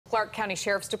Clark County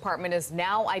Sheriff's Department is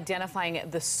now identifying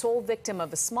the sole victim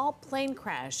of a small plane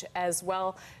crash, as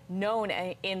well known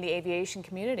in the aviation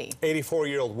community.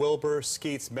 84-year-old Wilbert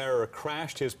Skeet's Mehrer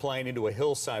crashed his plane into a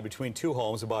hillside between two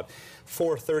homes about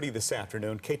 4:30 this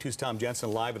afternoon. K2's Tom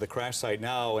Jensen live at the crash site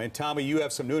now. And Tommy, you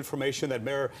have some new information that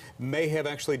Mehrer may have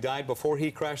actually died before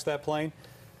he crashed that plane?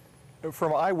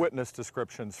 From eyewitness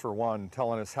descriptions, for one,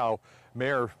 telling us how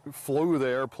Mehrer flew the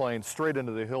airplane straight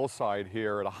into the hillside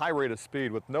here at a high rate of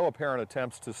speed with no apparent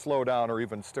attempts to slow down or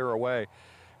even steer away.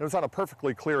 It was on a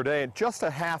perfectly clear day and just a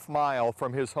half mile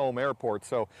from his home airport,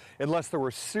 so unless there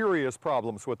were serious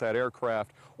problems with that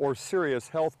aircraft or serious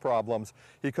health problems,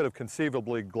 he could have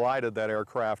conceivably glided that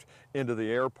aircraft into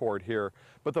the airport here.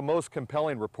 But the most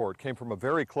compelling report came from a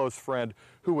very close friend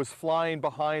who was flying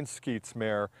behind Skeet's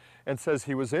Mehrer and says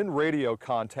he was in radio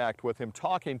contact with him,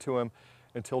 talking to him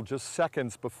until just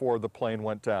seconds before the plane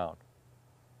went down.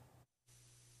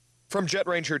 From Jet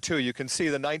Ranger 2, you can see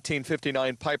the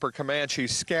 1959 Piper Comanche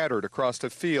scattered across a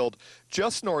field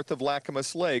just north of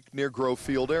Camas Lake near Grove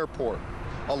Field Airport.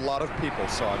 A lot of people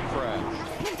saw it crash,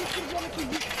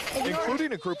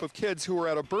 including a group of kids who were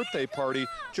at a birthday party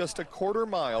just a quarter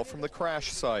mile from the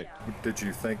crash site. Did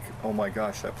you think, oh my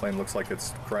gosh, that plane looks like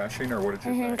it's crashing, or what did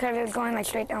you think? Because it was going like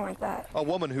straight down like that. A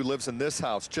woman who lives in this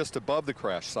house just above the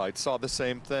crash site saw the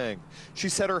same thing. She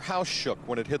said her house shook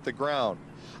when it hit the ground.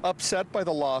 Upset by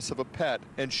the loss of a pet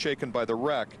and shaken by the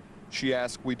wreck, she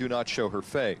asked we do not show her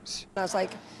face. I was like,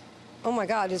 oh my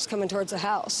God, it's coming towards the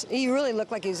house. He really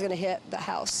looked like he was going to hit the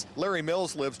house. Larry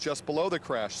Mills lives just below the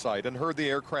crash site and heard the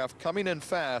aircraft coming in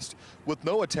fast with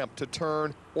no attempt to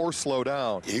turn or slow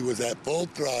down. He was at full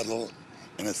throttle,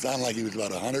 and it sounded like he was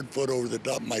about 100 foot over the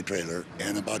top of my trailer.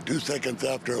 And about 2 seconds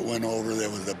after it went over, there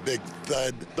was a big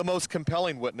thud. The most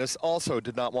compelling witness also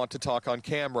did not want to talk on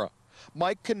camera.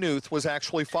 Mike Knuth was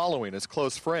actually following his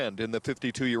close friend in the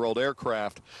 52-year-old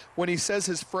aircraft when he says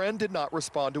his friend did not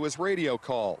respond to his radio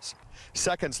calls.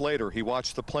 Seconds later, he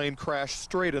watched the plane crash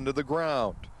straight into the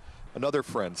ground. Another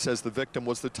friend says the victim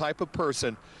was the type of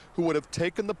person who would have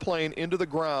taken the plane into the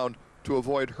ground to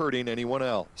avoid hurting anyone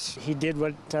else. He did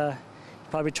what he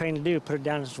probably trained to do, put it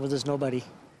down with his nobody.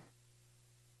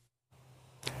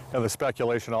 And the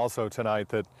speculation also tonight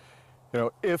that, you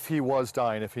know, if he was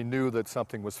dying, if he knew that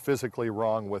something was physically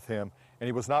wrong with him and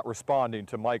he was not responding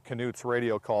to Mike Knuth's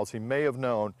radio calls, he may have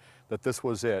known that this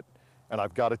was it, and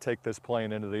I've got to take this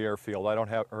plane into the airfield.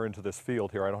 Or into this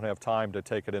field here. I don't have time to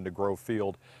take it into Grove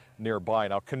Field nearby.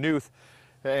 Now, Knuth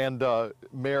and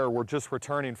Mehrer were just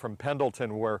returning from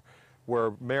Pendleton, where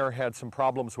Mehrer had some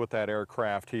problems with that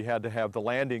aircraft. He had to have the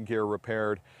landing gear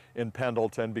repaired in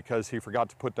Pendleton because he forgot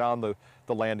to put down the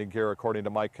landing gear, according to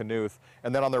Mike Knuth.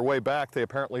 And then on their way back, they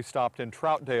apparently stopped in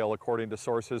Troutdale, according to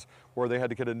sources, where they had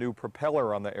to get a new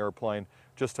propeller on the airplane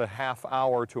just a half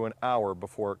hour to an hour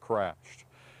before it crashed.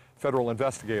 Federal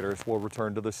investigators will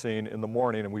return to the scene in the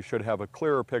morning, and we should have a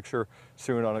clearer picture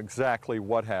soon on exactly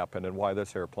what happened and why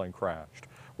this airplane crashed.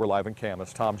 We're live in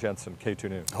Camas. Tom Jensen, K2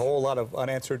 News. A whole lot of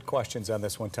unanswered questions on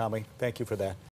this one, Tommy. Thank you for that.